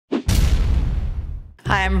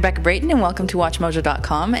Hi, I'm Rebecca Brayton and welcome to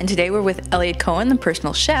WatchMojo.com, and today we're with Elliot Cohen, the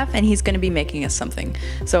personal chef, and he's going to be making us something.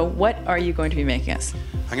 So what are you going to be making us?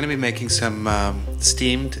 I'm going to be making some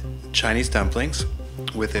steamed Chinese dumplings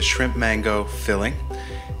with a shrimp mango filling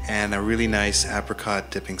and a really nice apricot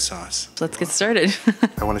dipping sauce. Let's get started.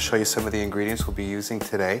 I want to show you some of the ingredients we'll be using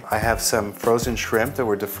today. I have some frozen shrimp that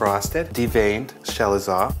were defrosted, deveined, shell is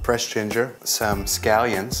off, fresh ginger, some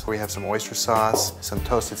scallions. We have some oyster sauce, some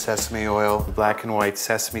toasted sesame oil, black and white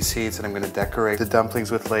sesame seeds that I'm going to decorate the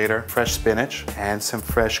dumplings with later, fresh spinach, and some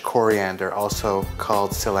fresh coriander, also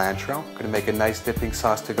called cilantro. I'm going to make a nice dipping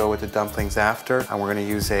sauce to go with the dumplings after, and we're going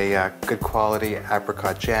to use a good quality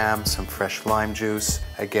apricot jam, some fresh lime juice,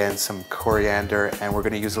 again, some coriander, and we're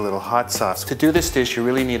going to use a little hot sauce. To do this dish, you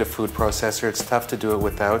really need a food processor. It's tough to do it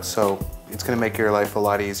without, so it's going to make your life a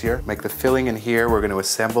lot easier. Make the filling in here. We're going to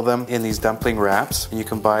assemble them in these dumpling wraps. And you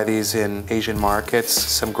can buy these in Asian markets.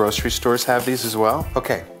 Some grocery stores have these as well.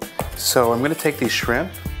 Okay, so I'm going to take these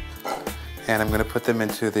shrimp and I'm going to put them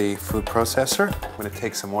into the food processor. I'm going to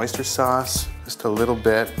take some oyster sauce, just a little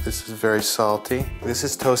bit. This is very salty. This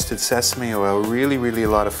is toasted sesame oil, really a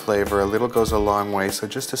lot of flavor. A little goes a long way, so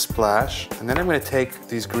just a splash. And then I'm going to take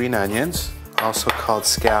these green onions, also called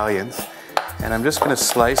scallions, and I'm just going to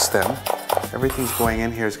slice them. Everything's going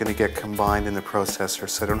in here is going to get combined in the processor,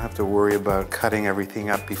 so I don't have to worry about cutting everything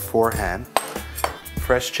up beforehand.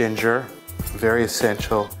 Fresh ginger, very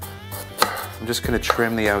essential. I'm just going to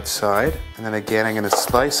trim the outside, and then again I'm going to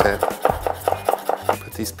slice it.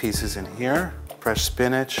 Put these pieces in here. Fresh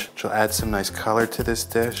spinach, which will add some nice color to this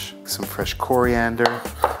dish. Some fresh coriander,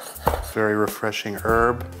 very refreshing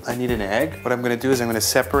herb. I need an egg. What I'm going to do is I'm going to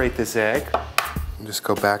separate this egg and just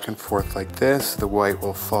go back and forth like this. The white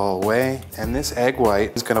will fall away, and this egg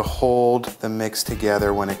white is going to hold the mix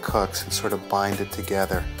together when it cooks and sort of bind it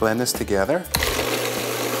together. Blend this together.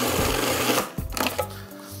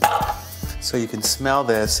 So you can smell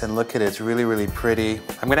this and look at it, it's really pretty.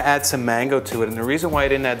 I'm gonna add some mango to it, and the reason why I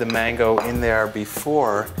didn't add the mango in there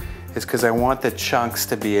before is because I want the chunks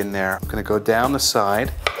to be in there. I'm gonna go down the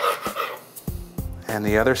side and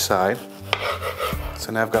the other side.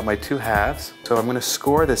 So now I've got my two halves. So I'm gonna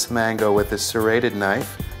score this mango with this serrated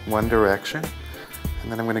knife, one direction,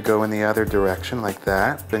 and then I'm gonna go in the other direction like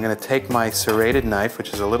that. I'm gonna take my serrated knife,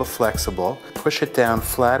 which is a little flexible, push it down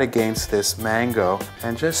flat against this mango,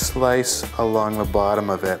 and just slice along the bottom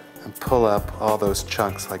of it and pull up all those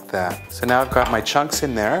chunks like that. So now I've got my chunks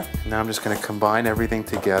in there. Now I'm just gonna combine everything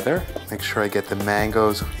together. Make sure I get the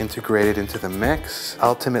mangoes integrated into the mix.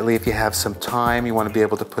 Ultimately, if you have some time, you wanna be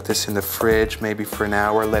able to put this in the fridge, maybe for an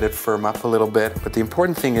hour, let it firm up a little bit. But the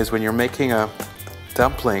important thing is when you're making a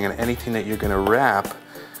dumpling and anything that you're going to wrap,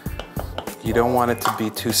 you don't want it to be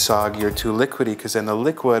too soggy or too liquidy, because then the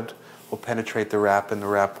liquid will penetrate the wrap and the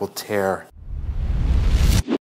wrap will tear.